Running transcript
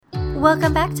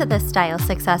Welcome back to the Style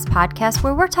Success Podcast,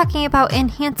 where we're talking about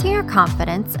enhancing your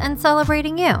confidence and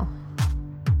celebrating you.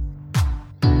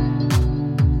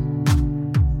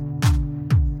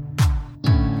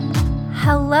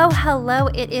 Hello.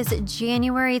 It is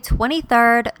January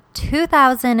 23rd,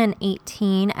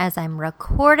 2018 as I'm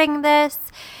recording this.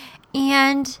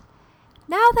 And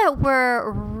now that we're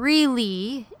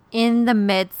really in the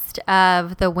midst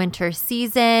of the winter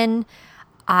season,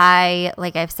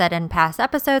 like I've said in past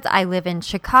episodes, I live in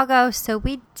Chicago, so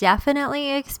we definitely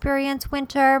experience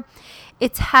winter.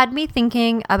 It's had me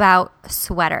thinking about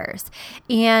sweaters,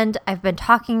 and I've been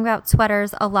talking about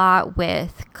sweaters a lot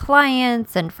with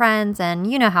clients and friends,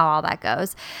 and you know how all that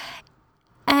goes.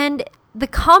 And the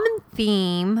common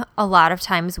theme a lot of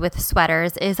times with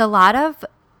sweaters is a lot of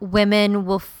women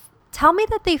will tell me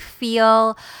that they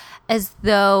feel as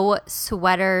though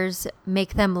sweaters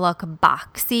make them look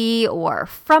boxy or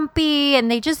frumpy, and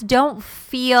they just don't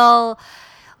feel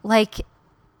like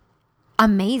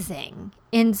amazing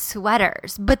in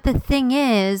sweaters. But the thing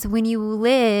is, when you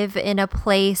live in a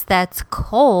place that's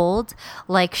cold,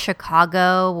 like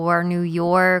Chicago or New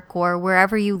York or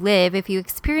wherever you live, if you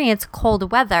experience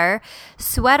cold weather,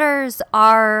 sweaters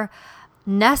are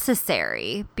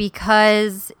necessary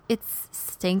because it's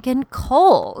stinking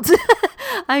cold.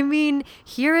 I mean,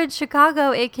 here in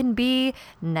Chicago, it can be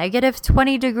negative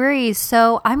 20 degrees,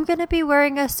 so I'm going to be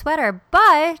wearing a sweater,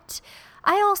 but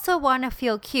I also want to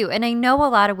feel cute, and I know a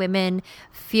lot of women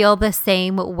feel the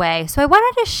same way. So I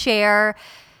wanted to share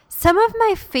some of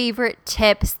my favorite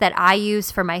tips that I use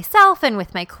for myself and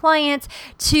with my clients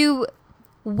to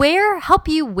help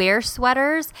you wear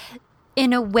sweaters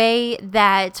in a way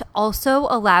that also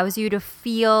allows you to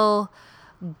feel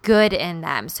good in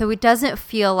them. So it doesn't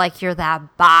feel like you're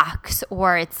that box,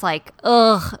 or it's like,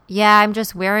 ugh, yeah, I'm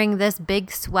just wearing this big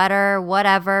sweater,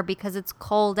 whatever, because it's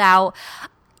cold out.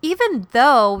 Even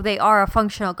though they are a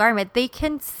functional garment, they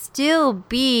can still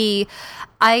be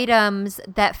items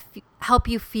that help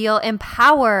you feel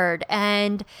empowered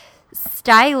and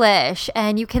stylish,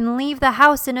 and you can leave the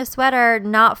house in a sweater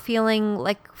not feeling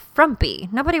like frumpy.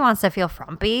 Nobody wants to feel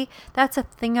frumpy. That's a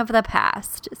thing of the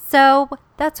past. So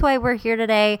that's why we're here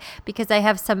today, because I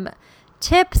have some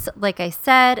tips, like I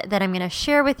said, that I'm going to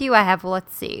share with you. I have, 3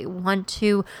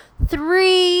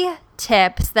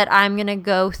 tips that I'm going to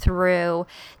go through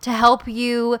to help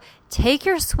you take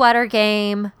your sweater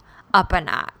game up a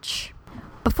notch.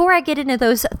 Before I get into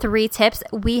those 3 tips,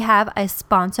 we have a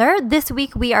sponsor. This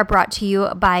week, we are brought to you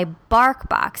by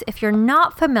BarkBox. If you're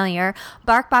not familiar,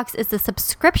 BarkBox is the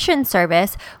subscription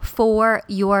service for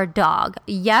your dog.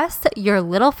 Yes, your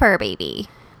little fur baby.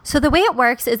 So the way it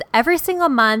works is every single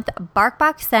month,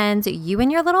 BarkBox sends you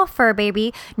and your little fur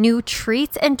baby new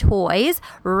treats and toys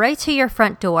right to your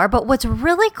front door. But what's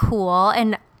really cool,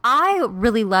 and I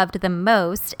really loved the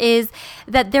most, is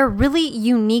that they're really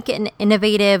unique and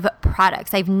innovative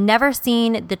products. I've never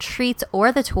seen the treats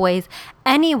or the toys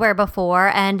anywhere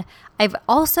before, and I've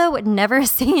also never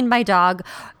seen my dog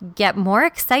get more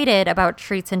excited about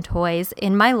treats and toys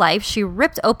in my life. She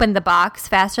ripped open the box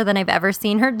faster than I've ever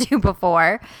seen her do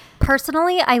before.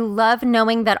 Personally, I love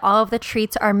knowing that all of the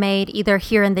treats are made either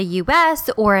here in the US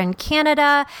or in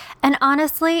Canada, and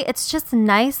honestly, it's just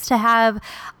nice to have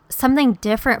something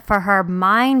different for her.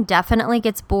 Mine definitely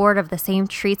gets bored of the same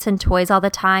treats and toys all the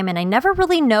time, and I never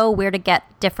really know where to get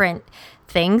different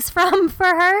things from for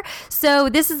her. So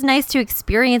this is nice to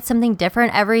experience something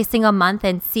different every single month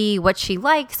and see what she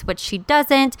likes, what she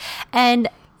doesn't. And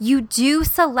you do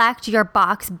select your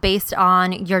box based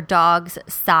on your dog's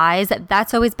size.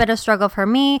 That's always been a struggle for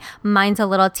me. Mine's a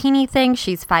little teeny thing.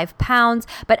 She's 5 pounds,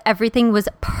 but everything was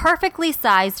perfectly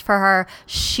sized for her.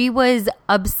 She was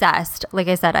obsessed. Like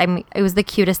I said, it was the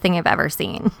cutest thing I've ever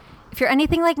seen. If you're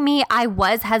anything like me, I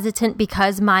was hesitant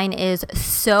because mine is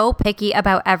so picky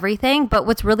about everything. But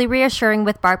what's really reassuring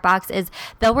with BarkBox is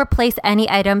they'll replace any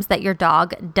items that your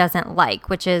dog doesn't like,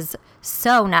 which is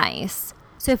so nice.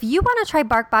 So if you want to try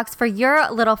BarkBox for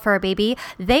your little fur baby,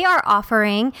 they are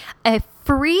offering a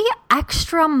free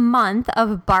extra month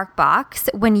of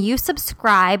BarkBox when you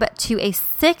subscribe to a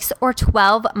 6 or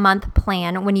 12-month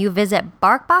plan when you visit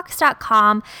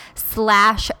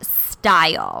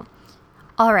barkbox.com/style.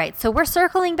 All right, so we're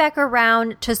circling back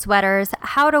around to sweaters,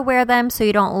 how to wear them so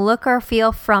you don't look or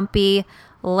feel frumpy.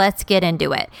 Let's get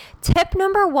into it. Tip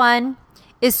number 1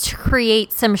 is to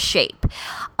create some shape.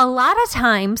 A lot of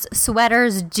times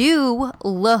sweaters do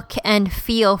look and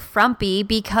feel frumpy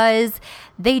because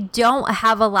they don't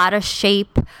have a lot of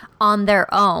shape on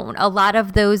their own. A lot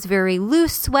of those very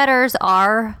loose sweaters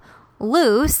are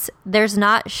loose. There's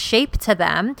not shape to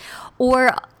them.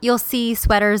 Or you'll see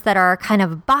sweaters that are kind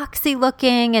of boxy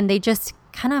looking and they just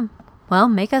kind of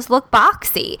make us look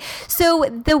boxy. So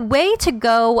the way to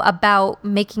go about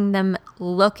making them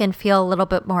look and feel a little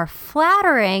bit more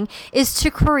flattering is to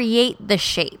create the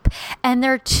shape. And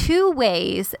there are two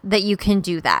ways that you can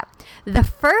do that. The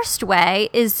first way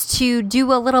is to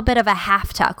do a little bit of a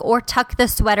half tuck or tuck the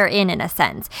sweater in a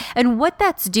sense. And what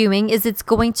that's doing is it's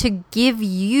going to give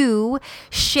you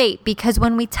shape, because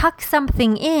when we tuck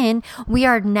something in, we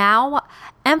are now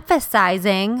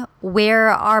emphasizing where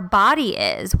our body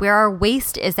is, where our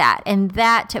waist is at, and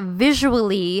that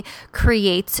visually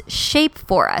creates shape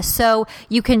for us. So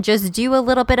you can just do a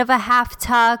little bit of a half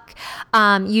tuck.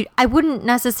 I wouldn't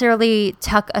necessarily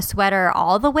tuck a sweater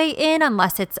all the way in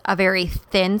unless it's a very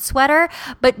thin sweater,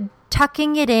 but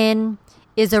tucking it in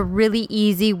is a really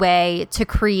easy way to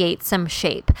create some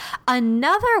shape.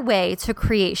 Another way to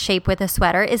create shape with a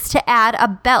sweater is to add a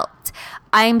belt.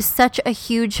 I'm such a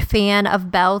huge fan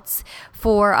of belts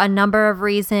for a number of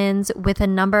reasons with a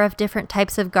number of different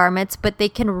types of garments, but they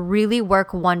can really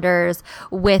work wonders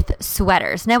with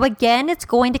sweaters. Now, again, it's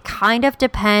going to kind of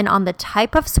depend on the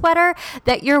type of sweater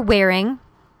that you're wearing.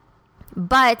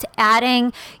 But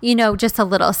adding, just a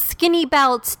little skinny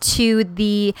belt to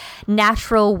the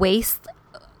natural waist,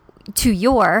 to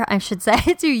your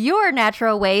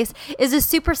natural waist is a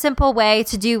super simple way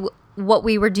to do what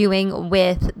we were doing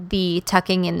with the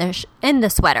tucking in the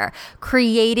sweater,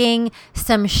 creating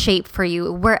some shape for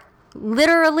you. We're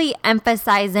literally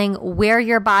emphasizing where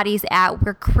your body's at.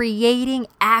 We're creating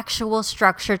actual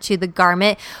structure to the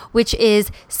garment, which is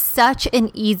such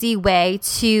an easy way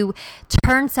to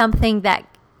turn something that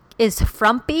is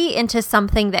frumpy into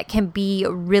something that can be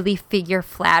really figure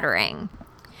flattering.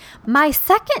 My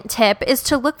second tip is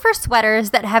to look for sweaters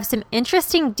that have some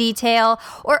interesting detail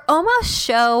or almost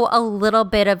show a little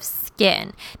bit of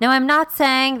skin. Now, I'm not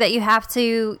saying that you have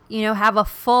to, have a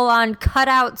full-on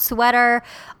cutout sweater,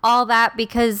 all that,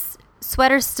 because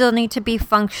sweaters still need to be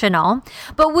functional.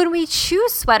 But when we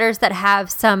choose sweaters that have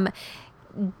some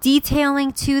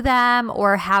detailing to them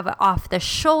or have off the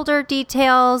shoulder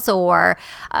details or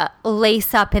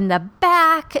lace up in the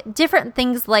back, different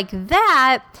things like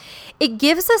that, it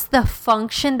gives us the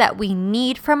function that we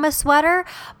need from a sweater,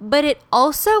 but it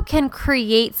also can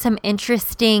create some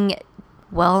interesting,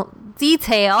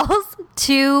 details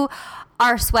to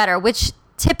our sweater, which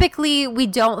typically we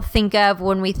don't think of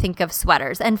when we think of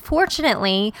sweaters. And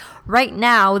fortunately, right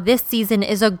now, this season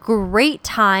is a great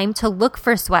time to look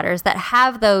for sweaters that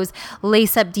have those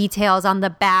lace-up details on the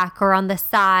back or on the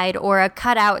side or a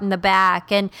cutout in the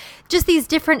back and just these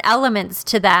different elements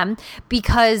to them,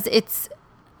 because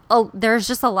there's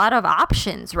just a lot of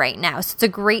options right now. So it's a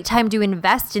great time to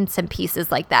invest in some pieces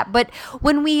like that. But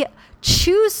when we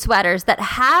choose sweaters that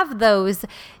have those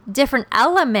different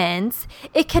elements,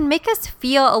 it can make us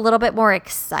feel a little bit more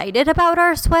excited about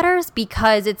our sweaters,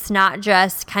 because it's not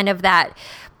just kind of that,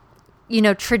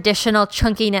 traditional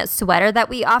chunky knit sweater that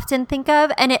we often think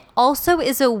of. And it also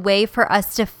is a way for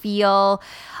us to feel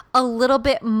a little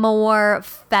bit more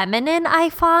feminine, I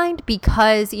find,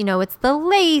 because, it's the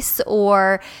lace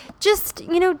or just,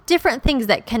 different things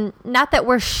that can, not that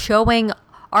we're showing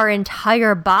our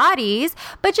entire bodies,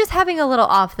 but just having a little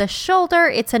off the shoulder.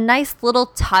 It's a nice little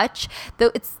touch,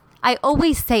 though I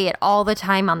always say it all the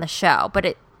time on the show,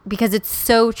 because it's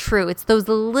so true. It's those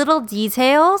little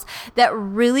details that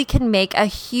really can make a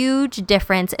huge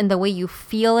difference in the way you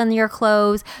feel in your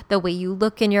clothes, the way you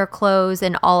look in your clothes,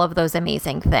 and all of those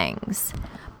amazing things.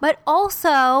 But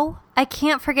also, I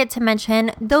can't forget to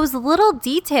mention those little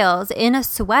details in a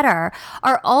sweater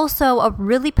are also a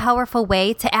really powerful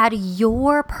way to add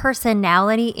your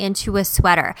personality into a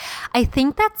sweater. I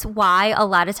think that's why a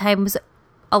lot of times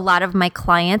a lot of my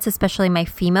clients, especially my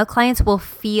female clients, will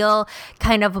feel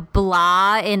kind of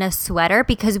blah in a sweater,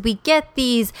 because we get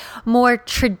these more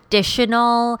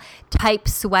traditional type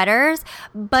sweaters,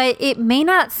 but it may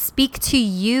not speak to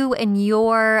you and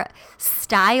your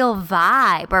style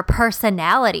vibe or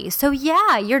personality. So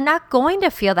yeah, you're not going to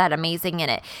feel that amazing in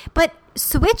it, but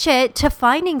switch it to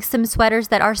finding some sweaters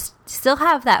that are still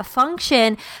have that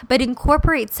function, but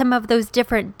incorporate some of those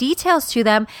different details to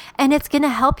them, and it's going to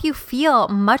help you feel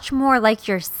much more like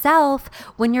yourself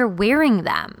when you're wearing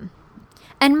them.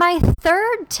 And my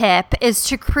third tip is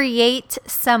to create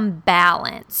some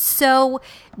balance. So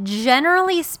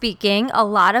generally speaking, a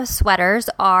lot of sweaters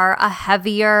are a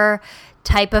heavier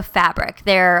type of fabric.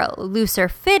 They're looser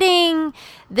fitting.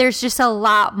 There's just a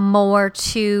lot more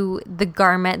to the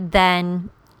garment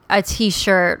than a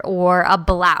t-shirt or a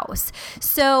blouse.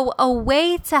 So a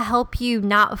way to help you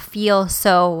not feel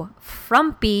so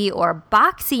frumpy or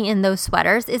boxy in those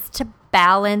sweaters is to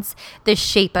balance the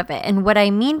shape of it. And what I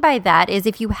mean by that is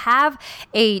if you have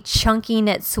a chunky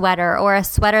knit sweater or a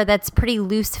sweater that's pretty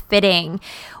loose fitting,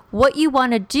 what you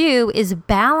want to do is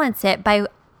balance it by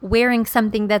wearing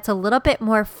something that's a little bit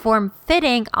more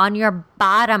form-fitting on your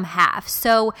bottom half.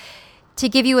 So to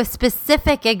give you a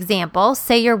specific example,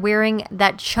 say you're wearing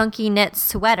that chunky knit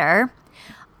sweater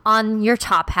on your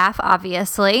top half,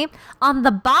 obviously. On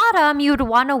the bottom, you would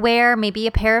want to wear maybe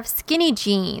a pair of skinny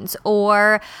jeans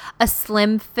or a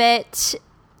slim fit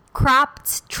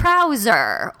cropped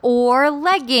trouser or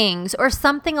leggings or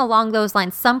something along those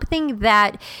lines, something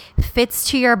that fits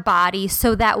to your body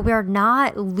so that we're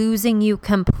not losing you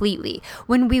completely.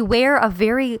 When we wear a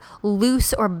very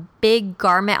loose or big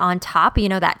garment on top,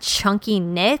 that chunky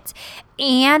knit,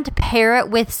 and pair it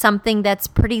with something that's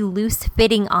pretty loose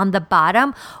fitting on the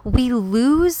bottom, we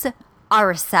lose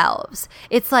ourselves.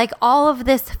 It's like all of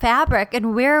this fabric,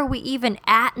 and where are we even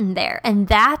at in there? And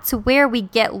that's where we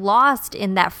get lost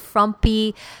in that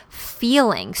frumpy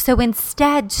feeling. So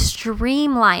instead,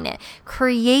 streamline it,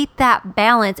 create that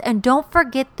balance, and don't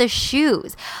forget the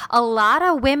shoes. A lot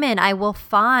of women, I will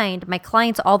find, my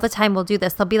clients all the time will do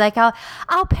this. They'll be like, I'll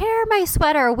pair my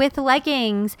sweater with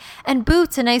leggings and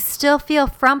boots and I still feel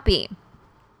frumpy.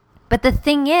 But the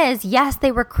thing is, yes,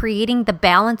 they were creating the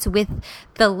balance with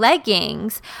the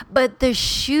leggings, but the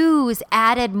shoes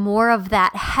added more of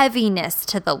that heaviness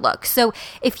to the look. So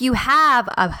if you have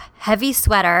a heavy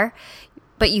sweater,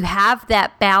 but you have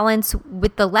that balance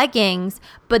with the leggings,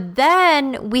 but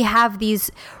then we have these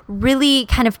really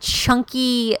kind of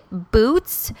chunky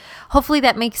boots. Hopefully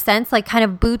that makes sense, like kind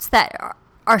of boots that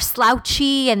are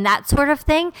slouchy and that sort of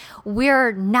thing.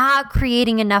 We're not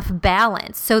creating enough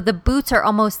balance. So the boots are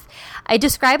almost, I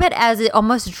describe it as it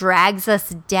almost drags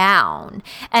us down.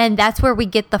 And that's where we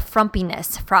get the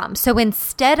frumpiness from. So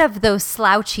instead of those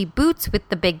slouchy boots with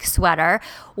the big sweater,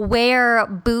 wear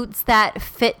boots that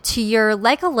fit to your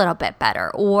leg a little bit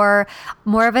better, or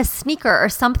more of a sneaker or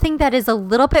something that is a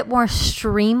little bit more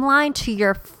streamlined to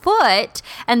your foot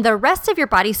and the rest of your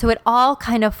body, so it all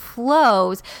kind of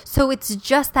flows. So it's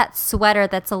just that sweater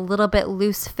that's a little bit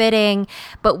loose fitting,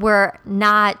 but we're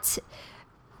not,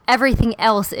 everything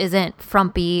else isn't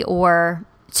frumpy or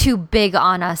too big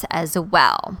on us as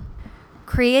well.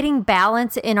 Creating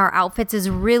balance in our outfits is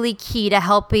really key to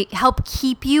help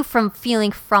keep you from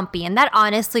feeling frumpy. And that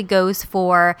honestly goes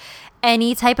for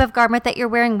any type of garment that you're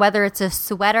wearing, whether it's a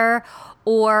sweater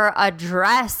or a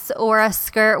dress or a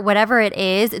skirt, whatever it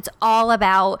is. It's all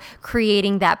about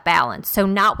creating that balance. So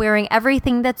not wearing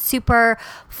everything that's super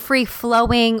free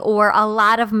flowing or a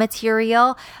lot of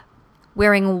material,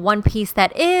 wearing one piece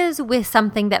that is with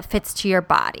something that fits to your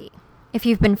body. If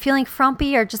you've been feeling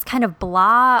frumpy or just kind of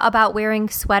blah about wearing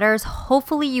sweaters,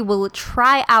 hopefully you will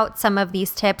try out some of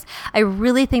these tips. I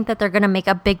really think that they're going to make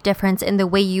a big difference in the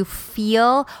way you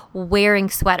feel wearing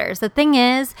sweaters. The thing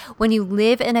is, when you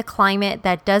live in a climate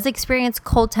that does experience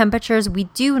cold temperatures, we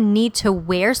do need to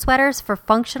wear sweaters for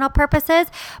functional purposes,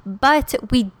 but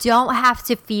we don't have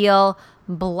to feel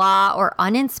blah or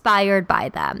uninspired by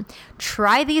them.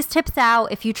 Try these tips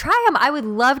out. If you try them, I would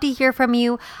love to hear from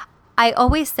you. I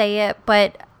always say it,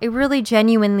 but I really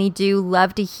genuinely do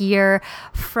love to hear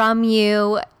from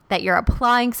you that you're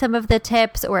applying some of the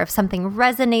tips, or if something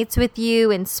resonates with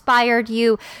you, inspired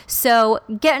you. So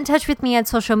get in touch with me on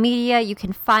social media. You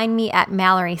can find me at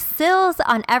Mallory Sills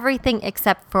on everything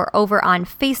except for over on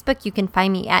Facebook. You can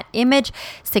find me at Image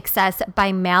Success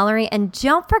by Mallory. And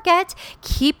don't forget,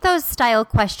 keep those style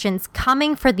questions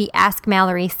coming for the Ask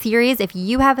Mallory series. If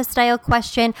you have a style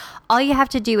question, all you have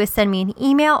to do is send me an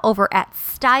email over at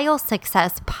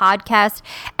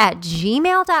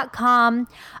stylesuccesspodcast@gmail.com.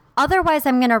 Otherwise,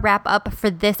 I'm going to wrap up for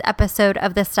this episode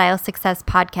of the Style Success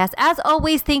Podcast. As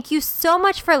always, thank you so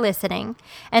much for listening,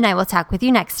 and I will talk with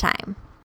you next time.